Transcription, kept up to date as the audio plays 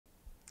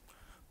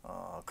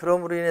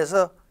그럼으로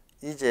인해서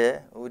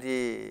이제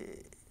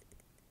우리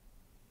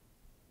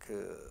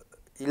그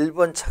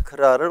 1번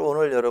차크라를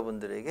오늘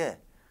여러분들에게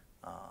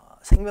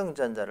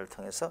생명전자를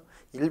통해서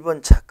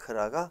 1번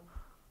차크라가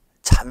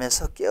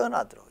잠에서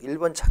깨어나도록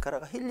 1번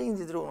차크라가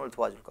힐링되도록 오늘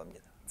도와줄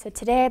겁니다. So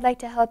today I'd like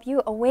to help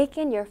you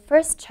awaken your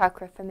first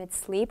chakra from its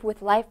sleep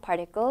with life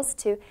particles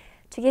to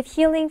give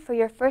healing for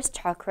your first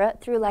chakra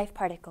through life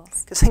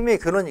particles. 그 생명의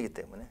근원이기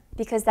때문에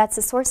Because that's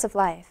the source of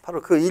life.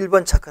 바로 그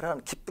 1번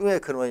차크라는 기쁨의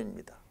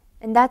근원입니다.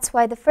 And that's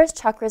why the first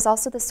chakra is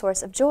also the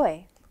source of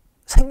joy.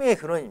 생명의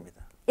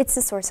근원입니다. It's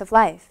the source of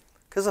life.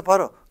 그래서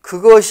바로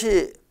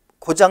그것이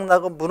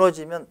고장나고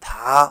무너지면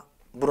다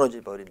무너져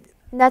버립니다.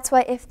 And that's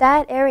why if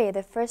that area,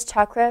 the first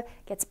chakra,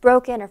 gets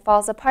broken or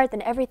falls apart,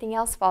 then everything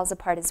else falls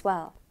apart as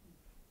well.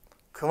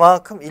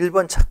 그만큼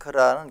 1번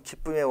차크라는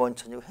기쁨의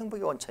원천이고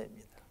행복의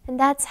원천입니다. And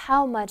that's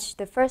how much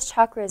the first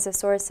chakra is a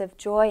source of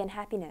joy and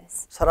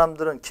happiness.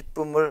 사람들은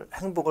기쁨을,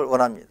 행복을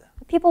원합니다.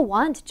 People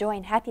want joy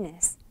and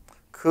happiness.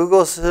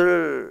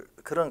 그것을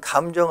그런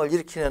감정을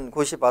일으키는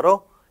곳이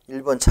바로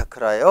 1번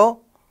차크라요.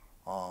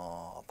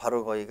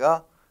 바로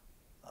거기가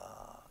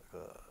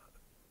그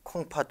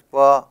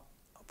콩팥과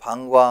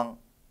방광의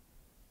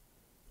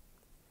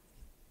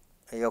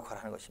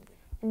역할을 하는 것입니다.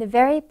 And the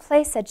very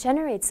place that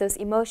generates those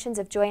emotions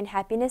of joy and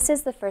happiness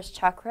is the first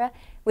chakra,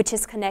 which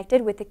is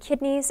connected with the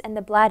kidneys and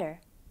the bladder.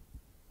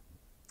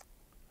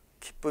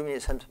 기쁨이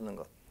샘솟는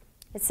것.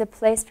 It's the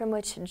place from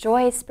which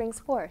joy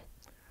springs forth.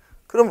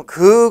 그럼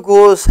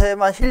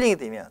그곳에만 힐링이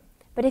되면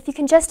But if you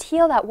can just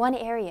heal that one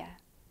area,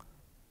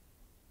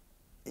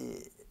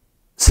 이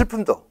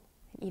슬픔도,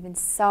 even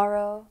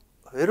sorrow,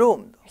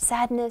 외로움도, your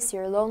sadness,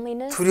 your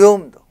loneliness,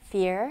 두려움도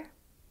fear,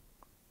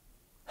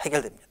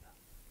 해결됩니다.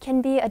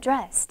 can be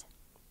addressed.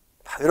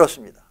 다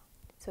외롭습니다.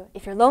 So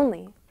if you're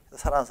lonely,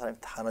 사랑하는 사람이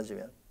다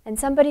안아주면 and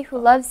somebody who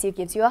loves you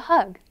gives you a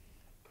hug,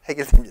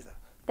 해결됩니다.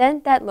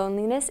 then that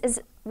loneliness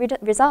is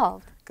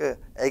resolved. 그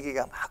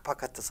아기가 막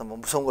바깥에서 뭐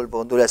무서운 걸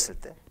보고 놀랐을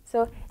때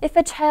So if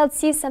a child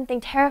sees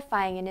something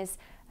terrifying and is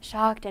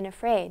shocked and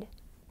afraid,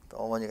 또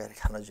어머니가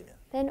이렇게 안아주면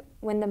then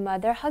when the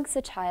mother hugs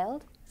the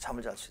child,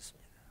 잠을 잘 수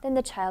있습니다. then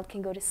the child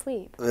can go to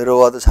sleep.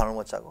 외로워도 잠을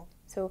못 자고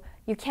So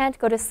you can't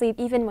go to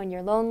sleep even when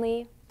you're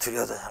lonely,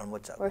 두려워도 잠을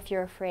못 자고 or if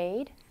you're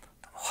afraid,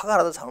 화가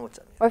나도 잠을 못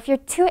잡니다. or if you're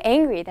too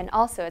angry, then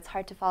also it's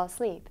hard to fall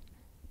asleep.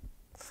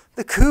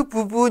 근데 그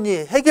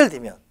부분이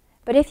해결되면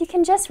But if you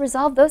can just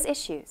resolve those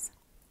issues,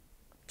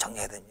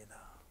 정리가 됩니다.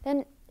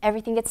 then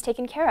everything gets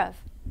taken care of.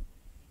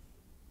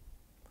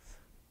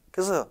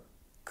 그래서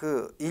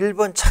그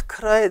 1번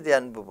차크라에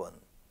대한 부분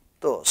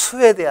또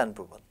수에 대한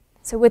부분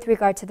So with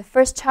regard to the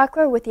first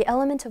chakra, with the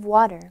element of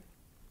water,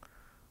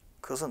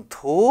 그것은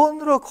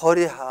돈으로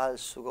거래할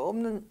수가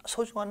없는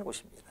소중한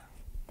곳입니다.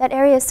 that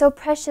area is so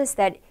precious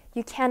that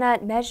you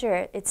cannot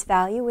measure its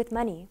value with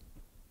money.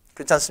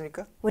 그렇지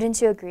않습니까?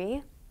 Wouldn't you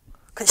agree?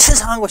 그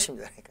신성한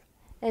곳입니다. 그러니까.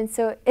 And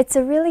so it's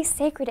a really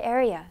sacred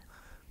area.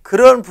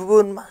 그런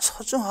부분만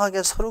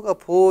소중하게 서로가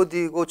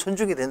보호되고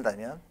존중이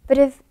된다면 But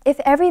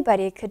if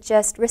everybody could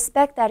just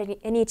respect that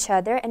in each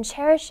other and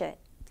cherish it,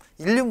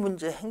 인류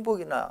문제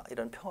행복이나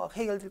이런 평화가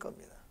해결될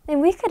겁니다.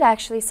 then we could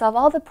actually solve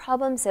all the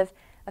problems of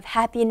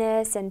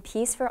happiness and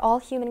peace for all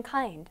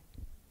humankind.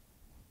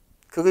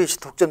 그것이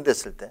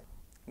독점됐을 때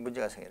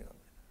문제가 생기는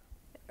겁니다.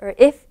 Or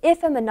if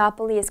a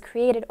monopoly is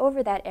created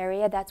over that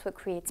area, that's what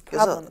creates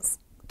그래서 problems.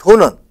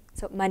 돈은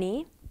So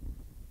money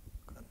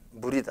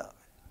물이다.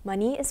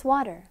 is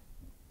water.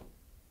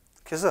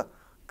 그래서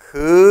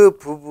그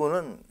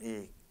부분은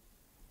이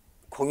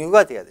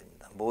공유가 돼야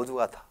됩니다.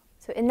 모두가 다.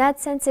 So in that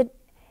sense,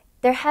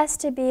 there has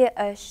to be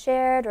a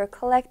shared or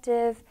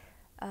collective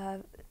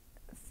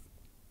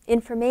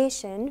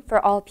information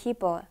for all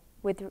people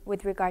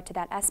with regard to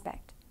that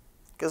aspect.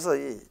 그래서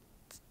이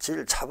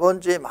질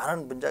자본주의의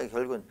많은 문제가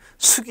결국은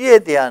수기에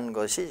대한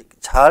것이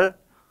잘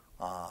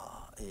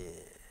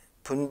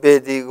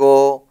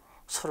분배되고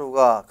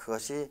서로가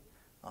그것이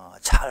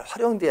잘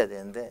활용돼야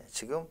되는데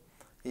지금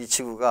이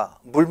지구가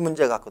물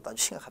문제 갖고도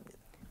아주 심각합니다.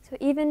 So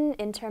even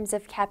in terms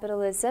of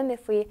capitalism,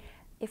 if we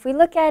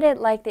look at it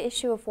like the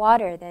issue of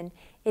water, then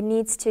it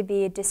needs to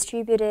be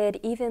distributed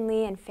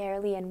evenly and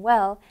fairly and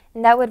well,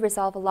 and that would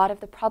resolve a lot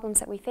of the problems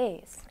that we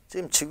face.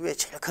 지금 지구의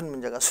제일 큰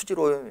문제가 수질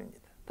오염입니다.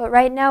 But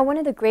right now, one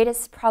of the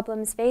greatest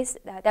problems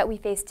that we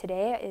face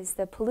today is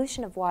the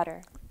pollution of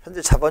water.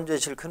 현재 자본주의의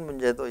제일 큰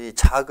문제도 이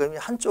자금이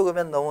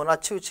한쪽이면 너무나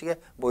치우치게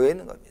모여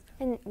있는 겁니다.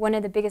 And one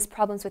of the biggest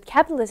problems with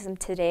capitalism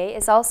today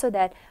is also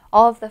that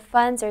all of the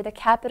funds or the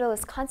capital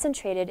is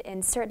concentrated in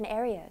certain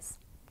areas.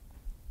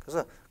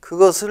 그래서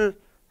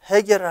그것을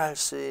해결할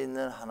수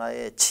있는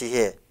하나의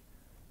지혜,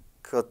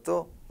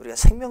 그것도 우리가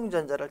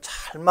생명전자를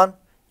잘만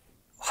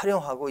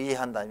활용하고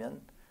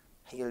이해한다면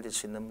해결될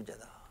수 있는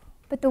문제다.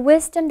 But the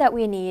wisdom that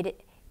we need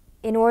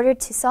in order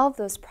to solve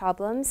those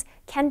problems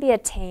can be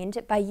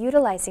attained by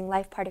utilizing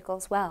life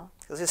particles well.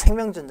 그래서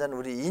생명전자는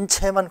우리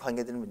인체에만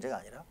관계되는 문제가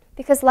아니라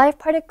Because life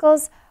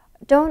particles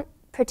don't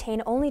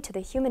pertain only to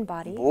the human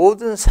body,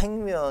 모든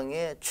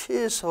생명의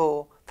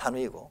최소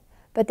단위이고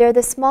but they're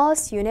the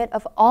smallest unit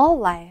of all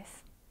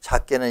life.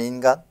 작게는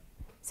인간,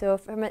 So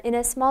in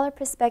a smaller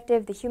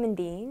perspective, the human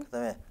being,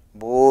 그다음에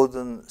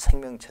모든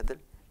생명체들,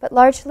 but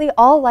largely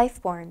all life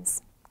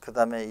forms,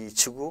 그다음에 이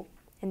지구,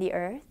 and the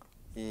Earth,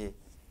 이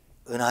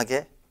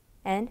은하계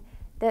and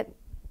the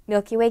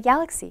Milky Way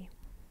galaxy.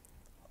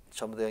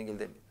 전부 다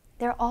연결됩니다.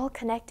 They're all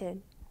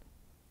connected.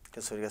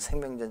 그래서 우리가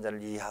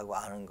생명전자를 이해하고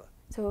아는 것,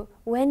 So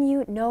when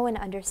you know and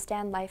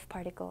understand life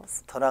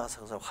particles, 더 나아가서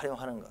그것을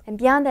활용하는 것, and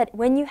beyond that,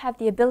 when you have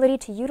the ability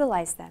to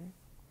utilize them,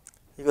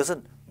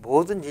 이것은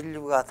모든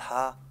인류가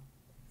다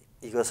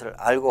이것을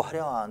알고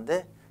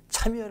활용하는데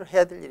참여를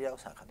해야 될 일이라고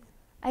생각합니다.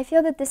 I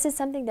feel that this is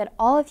something that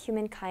all of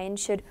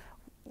humankind should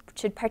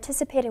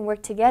participate and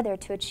work together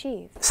to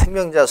achieve.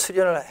 생명자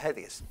수련을 해야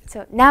되겠습니다.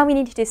 So now we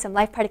need to do some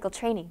life particle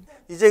training.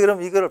 이제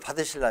그럼 이거를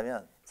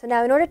받으시려면 So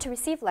now in order to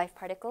receive life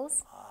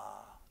particles,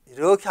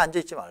 이렇게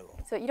앉아있지 말고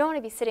so you don't want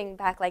to be sitting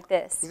back like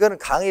this. 이거는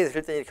강의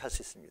들을 때 이렇게 할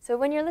수 있습니다. So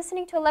when you're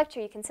listening to a lecture,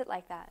 you can sit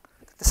like that.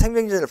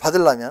 생명전을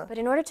받으려면 But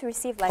in order to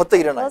receive life 벌떡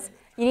일어나야 particles,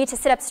 you need to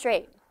sit up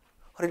straight.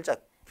 허리를 쫙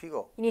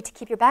펴고 You need to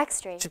keep your back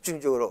straight.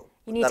 집중적으로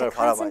You need to 나를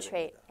바라봐야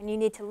concentrate, 됩니다. and you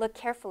need to look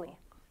carefully.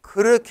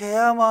 그렇게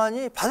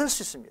해야만이 받을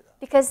수 있습니다.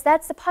 Because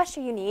that's the posture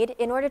you need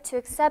in order to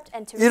accept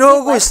and to receive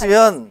이러고 life particles.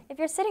 있으면 If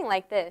you're sitting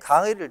like this,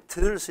 강의를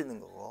들을 수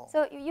있는 거고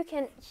so you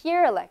can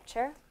hear a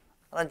lecture,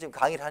 나는 지금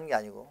강의를 하는 게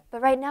아니고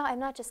but right now I'm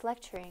not just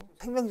lecturing.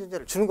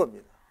 생명전자를 주는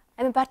겁니다.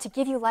 I'm about to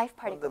give you life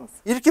그런데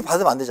particles. 이렇게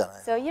받으면 안 되잖아요.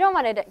 So you don't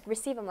want to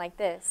receive them like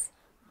this.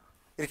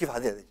 이렇게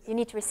받아야 되죠. You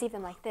need to receive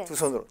them like 두 this,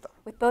 손으로 딱.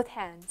 with both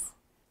hands.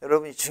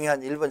 여러분이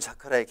중요한 1번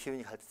차크라의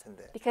기운이 갈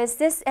텐데 Because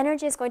this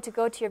energy is going to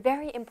go to your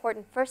very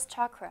important first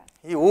chakra.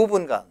 이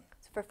 5분간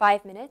So for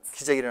 5 minutes,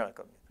 기적이 일어날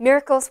겁니다.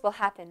 miracles will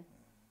happen.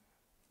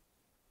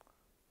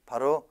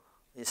 바로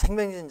이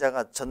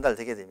생명전자가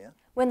전달되게 되면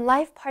When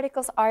life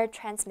particles are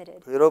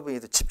transmitted, 여러분이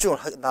또 집중을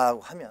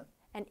나하고 하면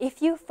and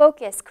if you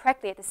focus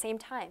correctly at the same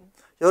time,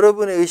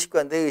 여러분의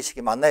의식과 내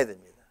의식이 만나야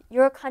됩니다.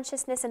 your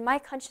consciousness and my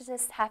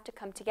consciousness have to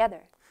come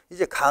together.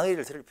 이제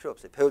강의를 들을 필요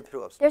없어요. 배울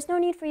필요가 없어요. There's no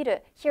need for you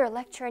to hear a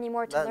lecture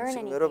anymore to 난 learn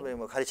지금 anything. 여러분이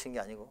뭐 가르치는 게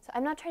아니고 So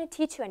I'm not trying to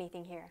teach you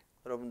anything here.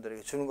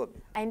 여러분들에게 주는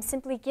겁니다. I'm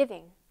simply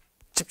giving.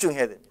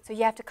 집중해야 됩니다. So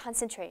you have to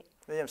concentrate.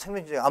 왜냐하면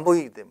생명전자가 안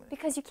보이기 때문에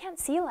Because you can't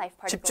see life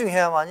particles.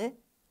 집중해야만이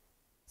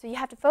So you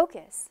have to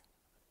focus.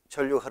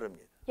 전류가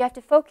흐릅니다. You have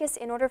to focus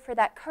in order for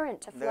that current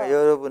to 내가 flow.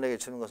 여러분에게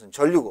주는 것은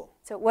전류고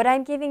So what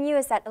I'm giving you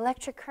is that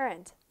electric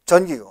current.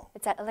 전기고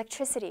It's that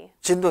electricity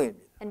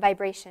진동입니다. and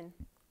vibration.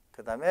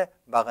 그 다음에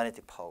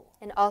마그네틱 파워고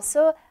And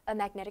also a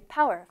magnetic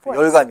power, force.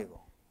 열감이고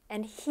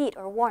And heat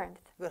or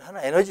warmth. 이건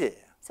하나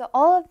에너지예요. So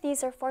all of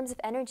these are forms of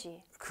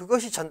energy.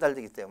 그것이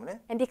전달되기 때문에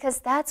And because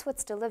that's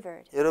what's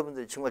delivered,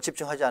 여러분들이 정말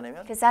집중하지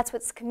않으면 because that's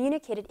what's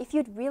communicated, if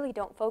you really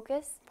don't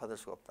focus, 받을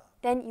수가 없다.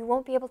 then you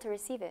won't be able to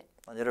receive it.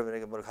 난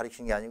여러분에게 뭘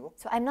가르치는 게 아니고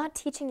So I'm not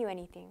teaching you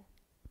anything.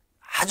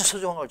 아주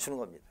소중한 걸 주는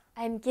겁니다.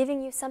 I'm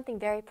giving you something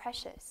very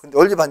precious. 근데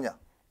어디 받냐?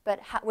 But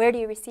where do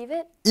you receive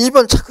it?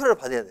 2번 차크라를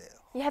받아야 돼요.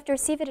 You have to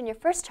receive it in your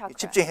first chakra.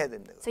 집중해야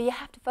됩니다. So you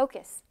have to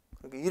focus.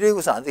 그러니까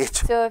이래고서 안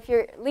되겠죠. So if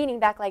you're leaning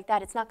back like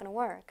that, it's not going to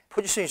work.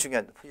 포지션이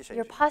중요한데 포지션이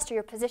Your 중요해요. posture,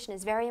 your position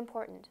is very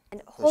important.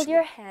 And hold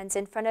your hands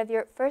in front of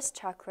your first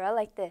chakra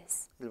like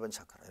this. 1번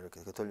차크라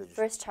이렇게 돌려주시고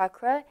First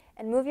chakra,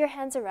 and move your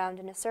hands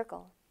around in a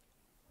circle.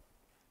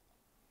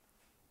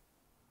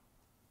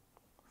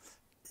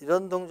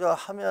 이런 동작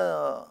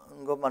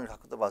하면 것만을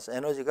갖고도 봐서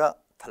에너지가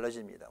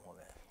달라집니다.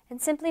 몸에.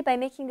 And simply by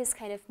making this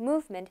kind of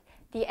movement,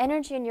 the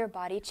energy in your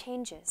body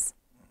changes.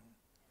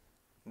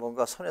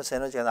 뭔가 손에서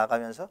에너지가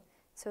나가면서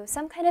So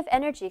some kind of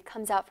energy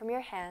comes out from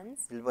your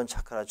hands 1번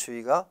차크라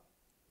주위가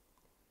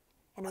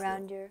and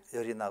around your,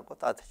 열이 나고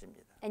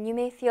따뜻해집니다. and you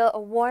may feel a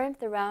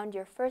warmth around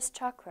your first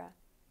chakra.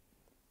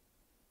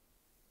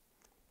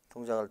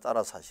 동작을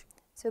따라서 하시고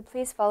So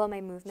please follow my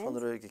movement.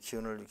 손으로 이렇게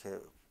기운을 이렇게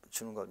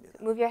주는 겁니다.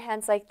 Move your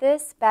hands like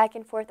this, back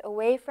and forth,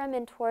 away from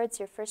and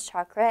towards your first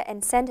chakra,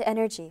 and send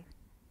energy.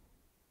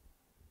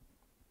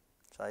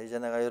 자, 이제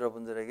내가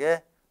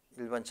여러분들에게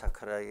 1번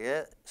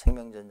차크라에게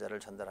생명전자를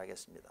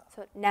전달하겠습니다.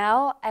 So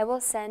now I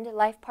will send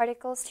life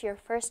particles to your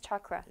first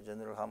chakra. 이제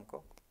눈을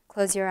감고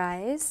Close your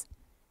eyes.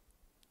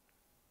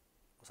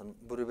 우선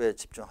무릎에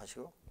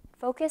집중하시고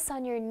Focus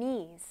on your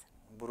knees.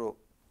 무릎,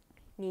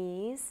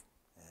 Knees.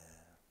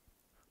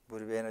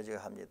 무릎에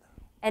에너지가 합니다.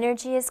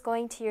 Energy is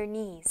going to your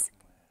knees.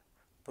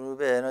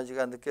 무릎에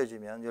에너지가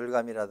느껴지면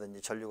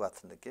열감이라든지 전류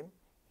같은 느낌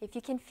If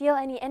you can feel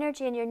any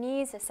energy in your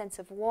knees, a sense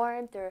of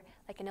warmth or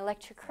like an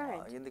electric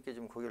current, 이게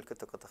느껴지면 고개를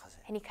끄덕끄덕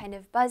하세요. any kind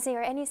of buzzing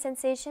or any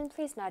sensation,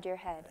 please nod your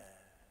head.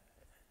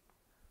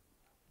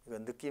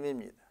 이건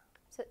느낌입니다.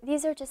 So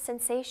these are just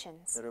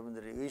sensations.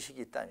 여러분들이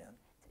의식이 있다면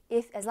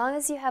As long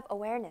as you have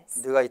awareness,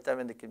 뇌가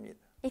있다면 느낍니다.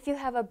 if you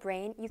have a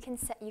brain, you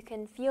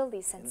can feel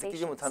these 느끼지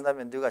sensations.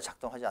 못한다면 뇌가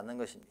작동하지 않는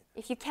것입니다.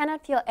 If you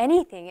cannot feel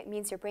anything, it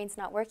means your brain's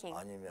not working.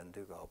 아니면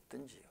뇌가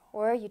없든지요.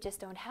 Or you just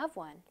don't have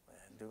one.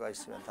 뇌가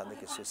있으면 다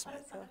느낄 수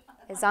있습니다. So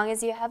as long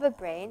as you have a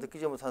brain,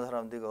 느끼지 못한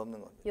사람은 뇌가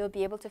없는 겁니다. you'll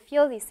be able to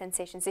feel these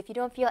sensations. If you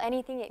don't feel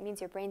anything, it means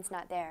your brain's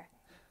not there.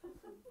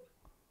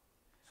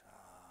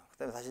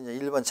 그다음에 다시 이제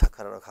 1번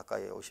차크라로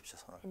가까이 오십시오.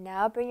 손을. And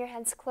now bring your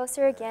hands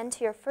closer again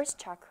to your first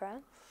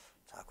chakra.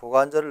 자,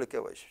 고관절을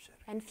느껴보십시오.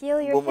 And feel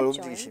your 몸을 hip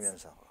joints.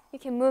 움직이시면서. You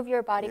can move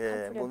your body 예,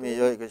 comfortably. 몸이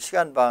여기 그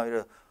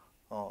시간방으로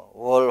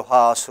월,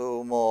 화,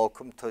 수, 목,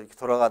 금, 토 이렇게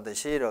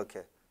돌아가듯이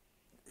이렇게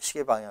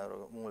시계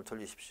방향으로 몸을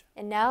돌리십시오.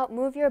 And now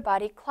move your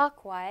body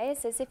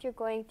clockwise as if you're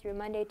going through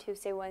Monday,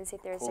 Tuesday, Wednesday,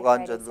 Thursday,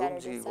 Friday, 고관절도 Saturday,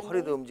 움직이고 Sunday.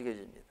 허리도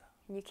움직여집니다.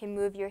 And you can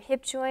move your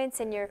hip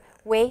joints and your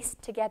waist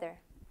together.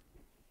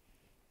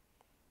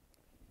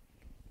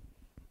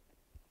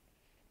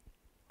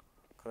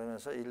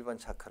 그러면서 1번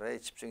차크라에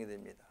집중이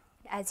됩니다.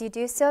 As you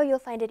do so, you'll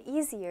find it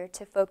easier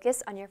to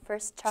focus on your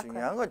first chakra.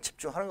 중요한 건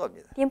집중하는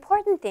겁니다. The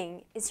important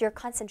thing is your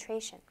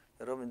concentration.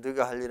 여러분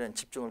네가 할 일은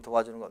집중을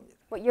도와주는 겁니다.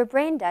 What your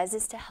brain does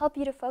is to help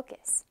you to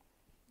focus.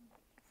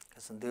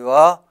 그래서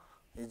너와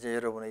이제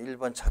여러분의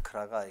 1번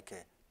차크라가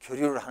이렇게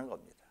교류를 하는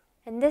겁니다.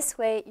 In this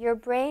way, your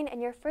brain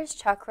and your first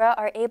chakra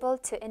are able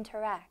to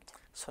interact.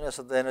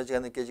 손에서도 에너지가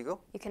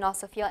느껴지고 You can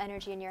also feel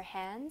energy in your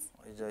hands.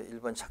 이제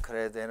 1번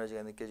차크라에도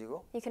에너지가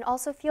느껴지고 You can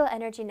also feel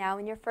energy now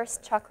in your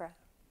first chakra.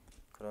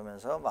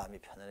 그러면서 마음이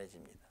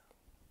편안해집니다.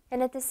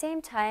 And at the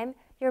same time,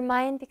 your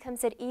mind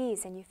becomes at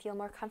ease and you feel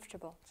more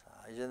comfortable. 자,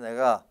 이제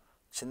내가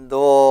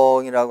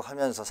진동이라고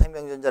하면서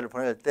생명전자를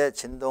보낼 때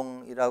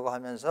진동이라고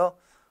하면서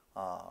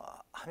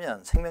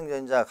하면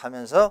생명전자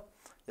가면서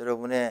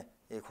여러분의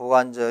이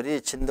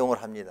고관절이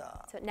진동을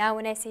합니다. So now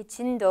when I say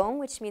진동,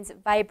 which means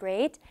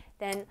vibrate,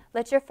 then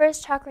let your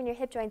first chakra and your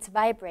hip joints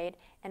vibrate,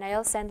 and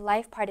I'll send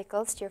life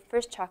particles to your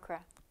first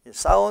chakra. 이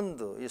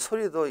사운드, 이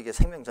소리도 이게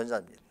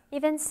생명전자입니다.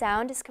 Even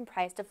sound is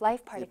comprised of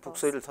life 이 particles.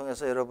 북소리를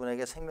통해서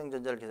여러분에게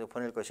생명전자를 계속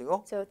보낼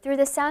것이고 So through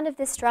the sound of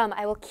this drum,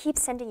 I will keep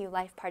sending you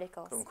life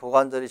particles. 그럼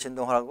고관절이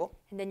진동하고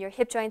And then your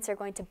hip joints are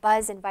going to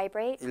buzz and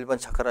vibrate.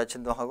 1번 차크라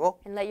진동하고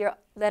And let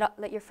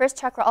your first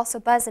chakra also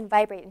buzz and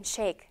vibrate and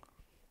shake.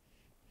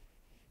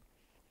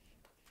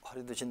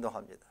 허리도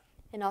진동합니다.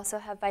 And also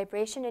have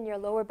vibration in your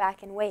lower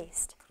back and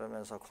waist.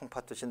 그러면서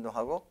콩팥도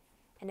진동하고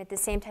And at the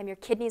same time,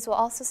 your kidneys will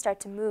also start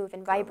to move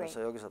and vibrate.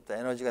 그러면서 여기서부터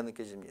에너지가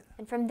느껴집니다.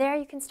 And from there,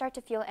 you can start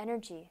to feel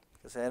energy.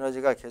 그래서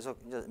에너지가 계속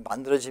이제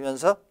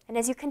만들어지면서 And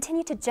as you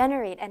continue to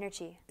generate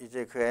energy,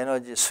 이제 그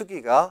에너지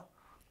수기가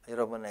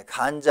여러분의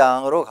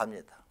간장으로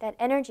갑니다. that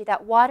energy,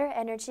 that water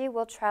energy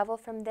will travel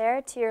from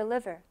there to your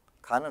liver.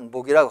 간은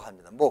목이라고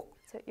합니다. 목.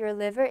 So your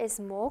liver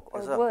is mok or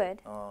그래서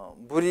wood.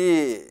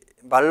 물이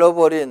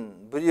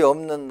말라버린 물이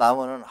없는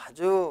나무는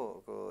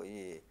아주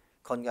이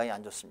건강이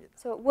안 좋습니다.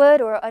 So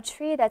wood or a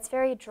tree that's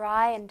very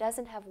dry and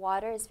doesn't have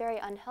water is very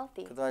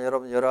unhealthy. 그동안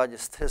여러분 여러 가지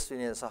스트레스로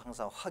인해서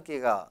항상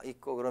화기가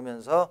있고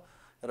그러면서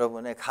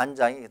여러분의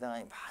간장이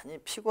그동안 많이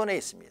피곤해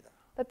있습니다.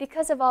 But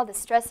because of all the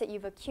stress that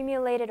you've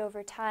accumulated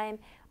over time,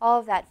 all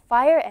of that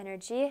fire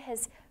energy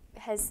has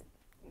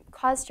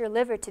caused your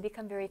liver to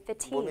become very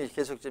몸이 fatigued.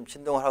 계속 좀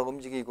진동을 하고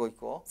움직이고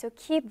있고 So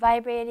keep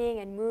vibrating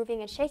and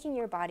moving and shaking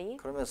your body.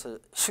 그러면서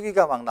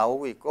수기가 막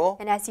나오고 있고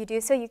And as you do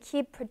so, you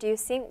keep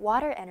producing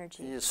water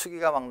energy. 이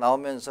수기가 막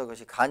나오면서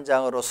그것이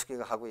간장으로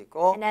수기가 가고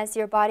있고 And as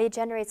your body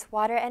generates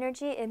water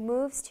energy, it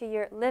moves to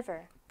your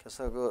liver.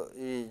 그래서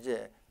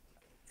이제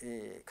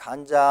이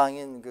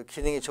간장인 그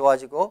기능이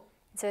좋아지고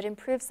So it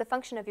improves the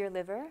function of your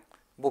liver.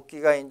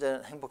 목기가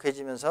이제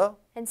행복해지면서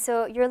And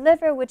so your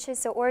liver, which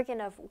is the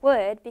organ of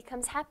wood,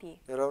 becomes happy.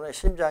 여러분의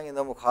심장이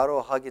너무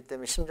과로하기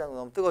때문에 심장이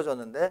너무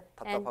뜨거워졌는데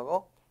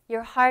답답하고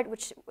Your heart,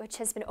 which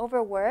has been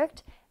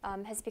overworked,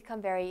 has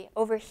become very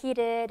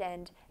overheated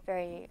and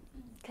very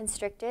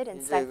constricted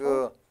and 이제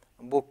stifled.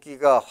 그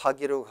목기가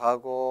화기로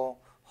가고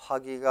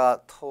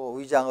화기가 토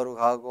위장으로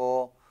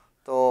가고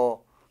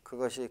또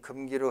그것이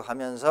금기로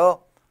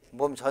가면서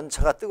몸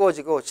전체가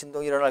뜨거워지고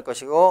진동이 일어날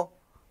것이고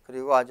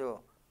그리고 아주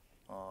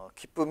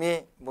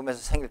기쁨이 몸에서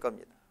생길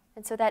겁니다.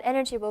 And so that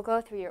energy will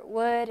go through your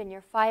wood and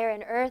your fire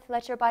and earth.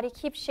 Let your body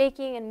keep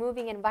shaking and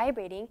moving and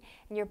vibrating,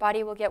 and your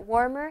body will get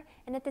warmer.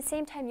 And at the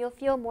same time, you'll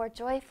feel more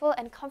joyful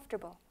and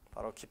comfortable.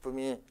 바로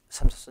기쁨이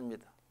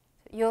샘솟습니다.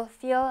 You'll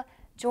feel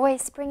joy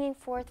springing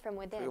forth from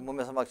그리고 within.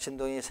 몸에서 막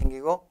진동이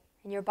생기고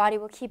And your body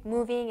will keep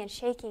moving and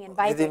shaking and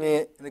vibrating.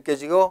 리듬이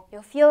느껴지고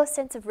You'll feel a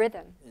sense of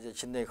rhythm. 이제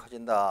진동이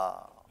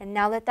커진다. And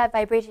now let that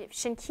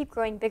vibration keep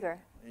growing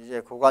bigger.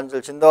 이제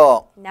고관절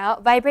진동, Now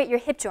vibrate your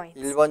hip joints.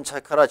 1번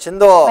차크라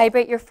진동.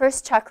 Vibrate your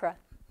first chakra.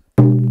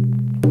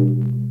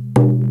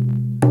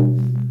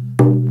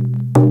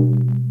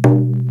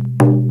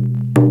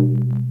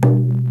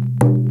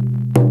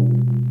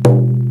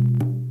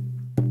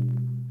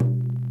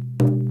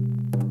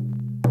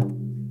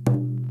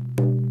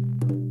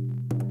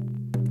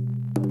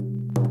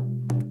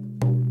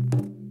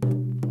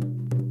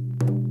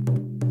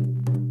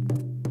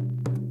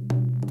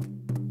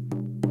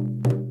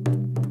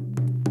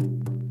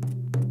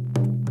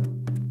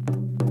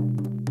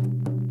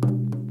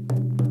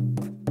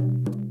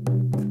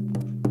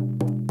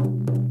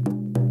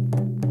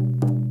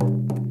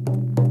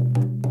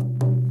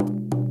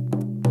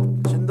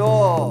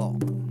 진동,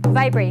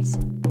 Vibrate.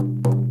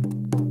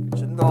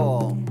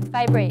 진동.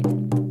 Vibrate.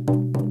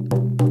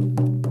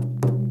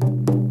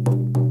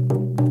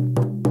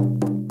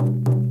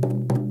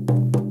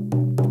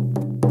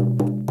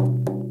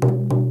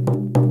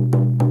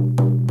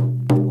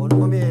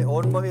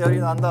 온몸이 열이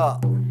난다.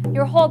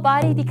 your whole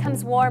body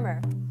becomes warmer.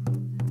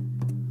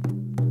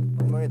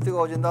 온몸이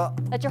뜨거워진다.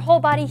 Let your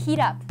whole body heat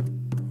up.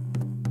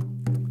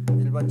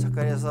 1번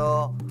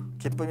차크라에서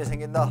기쁨이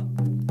생긴다.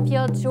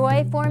 Feel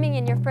joy forming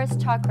in your first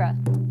chakra.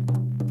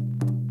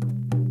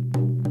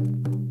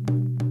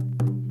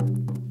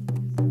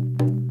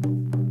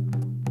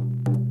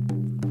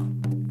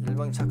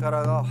 1번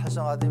차크라가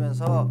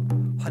활성화되면서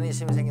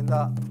환희심이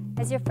생긴다.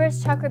 As your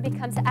first chakra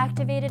becomes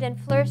activated and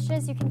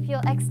flourishes, you can feel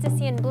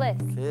ecstasy and bliss.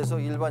 계속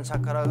 1번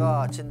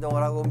차크라가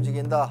진동을 하고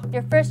움직인다.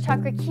 Your first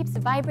chakra keeps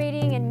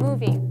vibrating and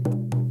moving.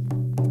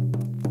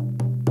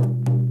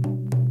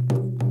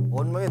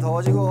 온몸이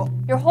더워지고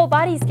Your whole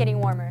body is getting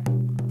warmer.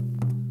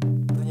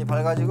 눈이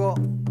밝아지고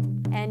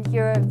And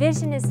your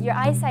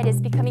eyesight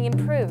is becoming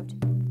improved.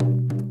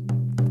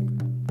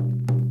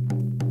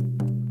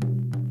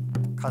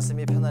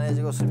 가슴이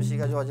편안해지고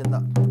숨쉬기가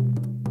좋아진다.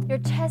 Your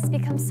chest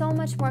becomes so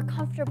much more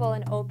comfortable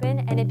and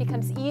open, and it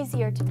becomes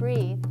easier to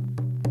breathe.